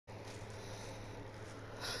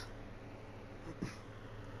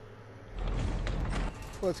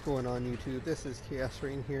What's going on YouTube? This is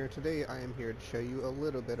Chaos-Reighn here. Today I am here to show you a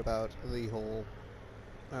little bit about the whole,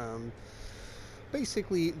 um,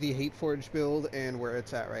 basically the hateforge build and where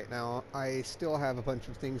it's at right now. I still have a bunch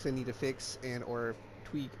of things I need to fix and or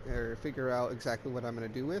tweak or figure out exactly what I'm going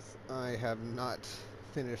to do with. I have not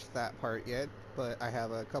finished that part yet, but I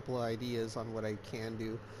have a couple of ideas on what I can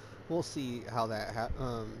do. We'll see how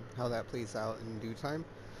that plays out in due time.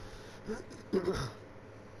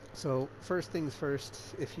 So first things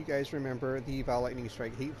first, if you guys remember the Vall Lightning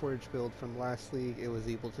Strike Hateforge build from last league, it was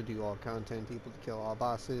able to do all content, able to kill all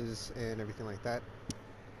bosses and everything like that.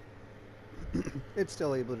 It's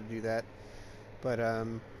still able to do that, but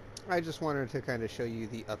I just wanted to kind of show you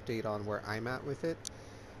the update on where I'm at with it,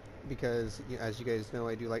 because as you guys know,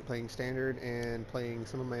 I do like playing standard, and playing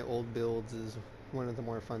some of my old builds is one of the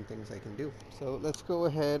more fun things I can do. So let's go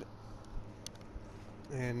ahead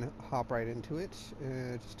and hop right into it,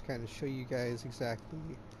 just to kind of show you guys exactly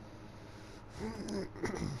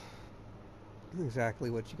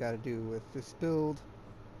what you got to do with this build.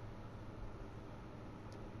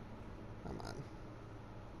 Come on.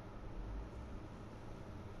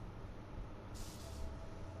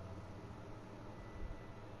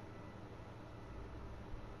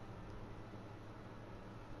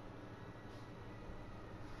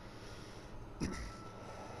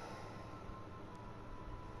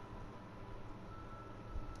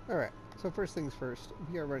 Alright, so first things first,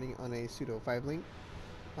 we are running on a pseudo 5 link,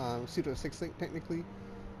 pseudo 6 link technically.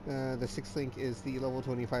 The 6th link is the level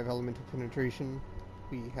 25 elemental penetration.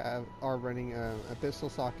 We are running an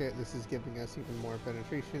abyssal socket. This is giving us even more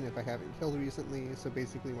penetration if I haven't killed recently, so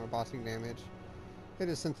basically more bossing damage. It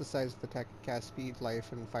is synthesized with attack, cast speed,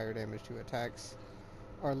 life, and fire damage to attacks.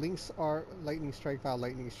 Our links are Lightning Strike, Vall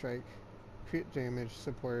Lightning Strike, crit damage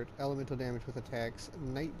support, elemental damage with attacks,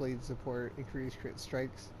 Nightblade support, increased crit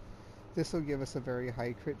strikes. This will give us a very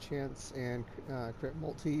high crit chance and crit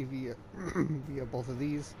multi via via both of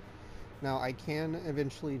these. Now I can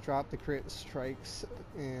eventually drop the crit strikes,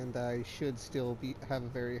 and I should still have a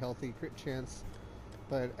very healthy crit chance.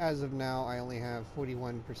 But as of now, I only have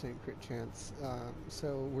 41% crit chance,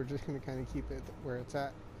 so we're just going to kind of keep it where it's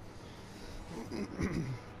at.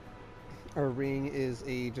 Our ring is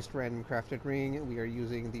a just random crafted ring. We are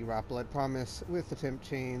using the Raw Blood Promise with the Temp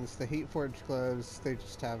Chains, the Hateforge gloves. They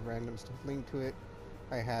just have random stuff linked to it.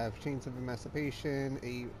 I have Chains of Emancipation,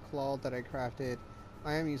 a claw that I crafted.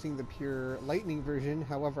 I am using the pure lightning version.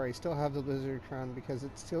 However, I still have the Blizzard Crown because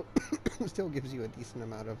it still still gives you a decent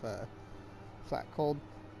amount of flat cold.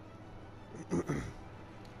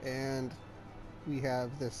 And we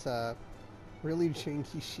have this really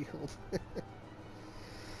janky shield.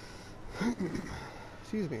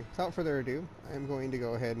 Excuse me. Without further ado, I'm going to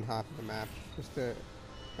go ahead and hop in the map just to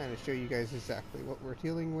kind of show you guys exactly what we're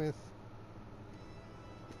dealing with.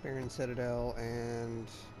 Baron Citadel, and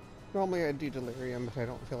normally I'd do Delirium, but I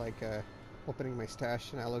don't feel like opening my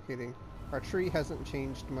stash and allocating. Our tree hasn't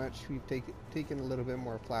changed much. We've taken a little bit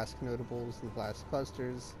more flask notables and flask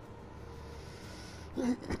clusters.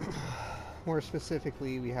 More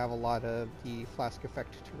specifically, we have a lot of the flask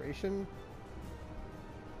effect duration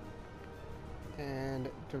and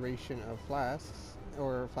duration of flasks,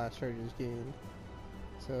 or flask charges gained.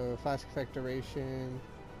 So flask effect duration,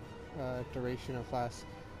 duration of flask,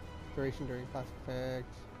 duration during flask effect,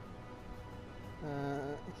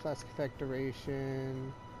 flask effect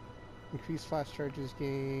duration, increased flask charges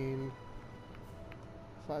gained,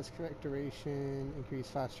 flask effect duration,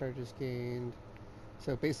 increased flask charges gained.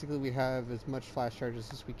 So basically we have as much flash charges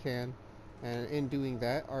as we can, and in doing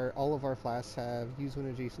that, all of our flasks have use when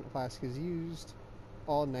adjacent flask is used,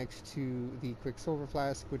 all next to the Quicksilver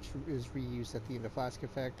flask, which is reused at the end of flask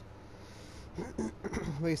effect.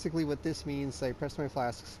 Basically what this means, I press my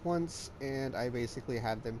flasks once, and I basically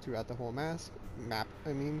have them throughout the whole map,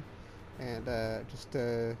 and just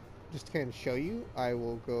to kind of show you, I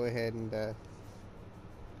will go ahead and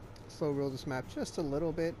slow roll this map just a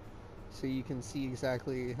little bit, so you can see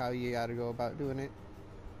exactly how you gotta go about doing it.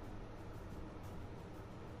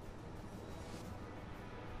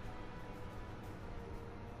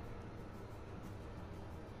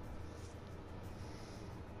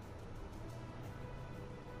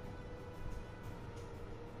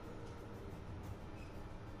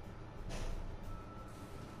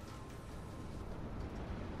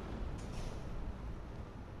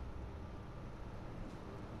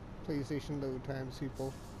 PlayStation load times,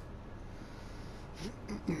 people.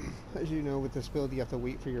 As you know, with this build you have to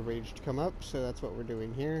wait for your rage to come up, so that's what we're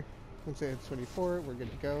doing here. Once it hits 24, we're good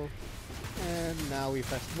to go. And now we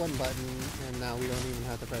press one button, and now we don't even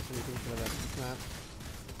have to press anything for the rest of the map.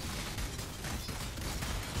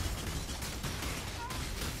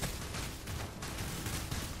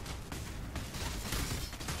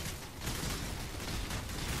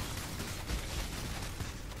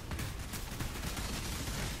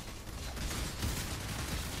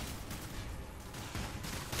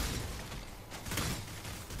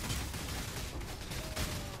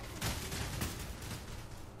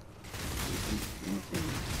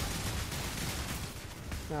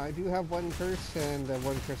 Now I do have one curse, and the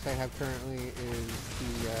one curse I have currently is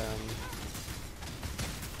the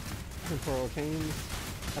temporal chains.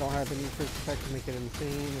 I don't have any curse effect to make it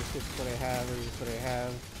insane. It's just what I have is what I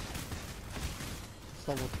have. It's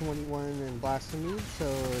level 21 in blasphemy, so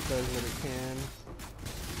it does what it can.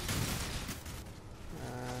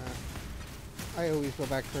 I always go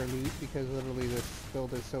back for loot because literally this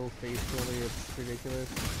build is so faithfully, it's ridiculous.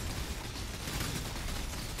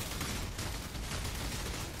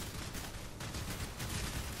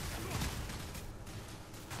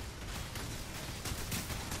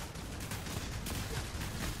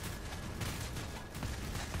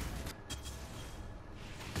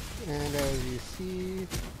 And as you see,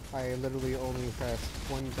 I literally only pressed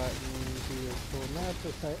one button to the full map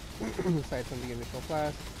aside from the initial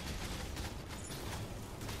flask.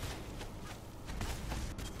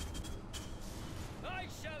 I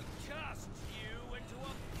shall cast you into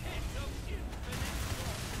a pit of infinite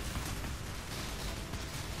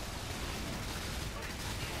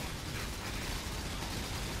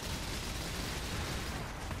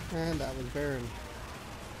woe. And that was Baron.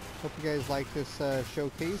 Hope you guys like this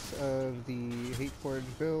showcase of the hateforge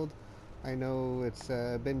build. I know it's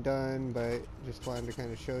been done, but just wanted to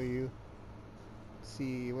kind of show you. Let's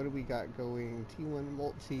see, what do we got going? T1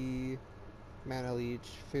 multi, mana leech,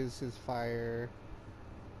 fizz is fire,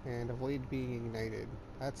 and avoid being ignited.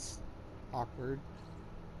 That's awkward.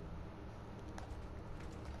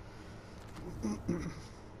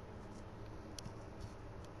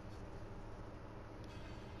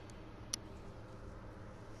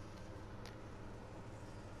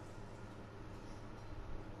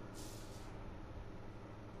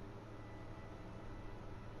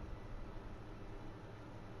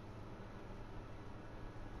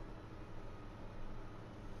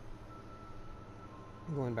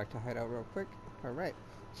 Going back to hideout real quick. Alright,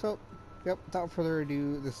 so, yep, without further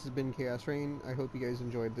ado, this has been Chaos-Reighn. I hope you guys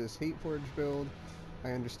enjoyed this hateforge build.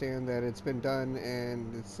 I understand that it's been done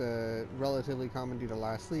and it's relatively common due to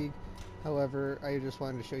last league. However, I just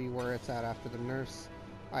wanted to show you where it's at after the nerfs.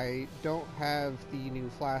 I don't have the new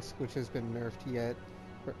flask, which has been nerfed yet.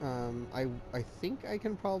 I think I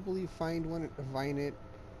can probably find one, divine it,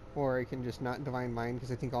 or I can just not divine mine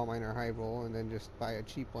because I think all mine are high roll, and then just buy a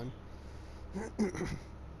cheap one.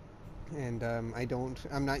 And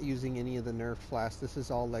I'm not using any of the nerfed flasks. This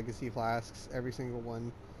is all legacy flasks, every single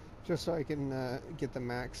one, just so I can get the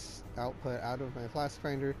max output out of my flask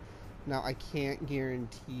finder. Now I can't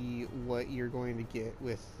guarantee what you're going to get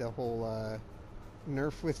with the whole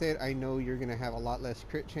nerf with it. I know you're going to have a lot less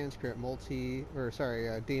crit chance, crit multi, or sorry,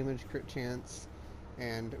 damage, crit chance,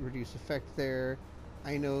 and reduced effect there.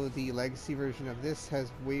 I know the legacy version of this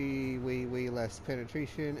has way less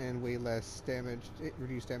penetration and way less damage,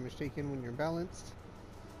 reduced damage taken when you're balanced.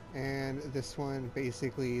 And this one,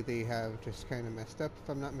 basically, they have just kind of messed up, if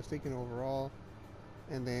I'm not mistaken, overall.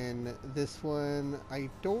 And then this one, I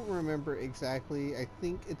don't remember exactly. I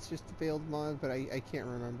think it's just a failed mod, but I can't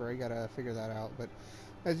remember. I gotta figure that out. But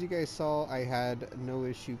as you guys saw, I had no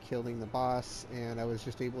issue killing the boss, and I was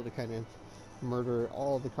just able to kind of murder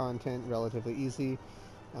all the content relatively easy.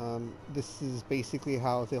 This is basically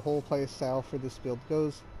how the whole play style for this build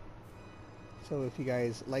goes. So if you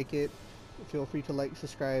guys like it, feel free to like,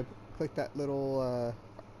 subscribe, click that little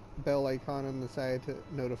bell icon on the side to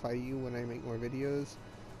notify you when I make more videos.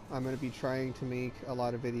 I'm going to be trying to make a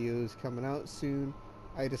lot of videos coming out soon.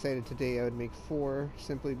 I decided today I would make 4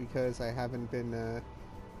 simply because I haven't been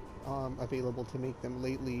available to make them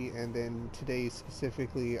lately, and then today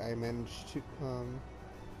specifically I managed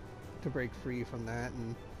to break free from that,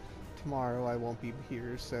 and tomorrow I won't be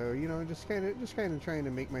here. So you know, just kind of trying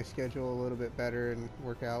to make my schedule a little bit better and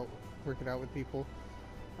work it out with people.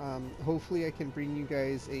 Hopefully I can bring you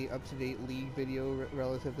guys a up-to-date league video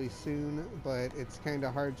relatively soon, but it's kind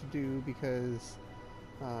of hard to do because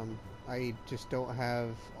I just don't have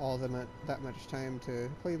all that much time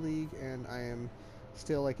to play league, and I am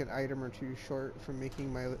still like an item or two short from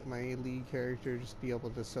making my league character just be able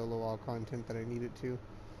to solo all content that I need it to.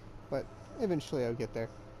 But eventually I'll get there.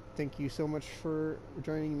 Thank you so much for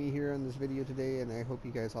joining me here on this video today, and I hope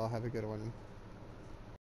you guys all have a good one.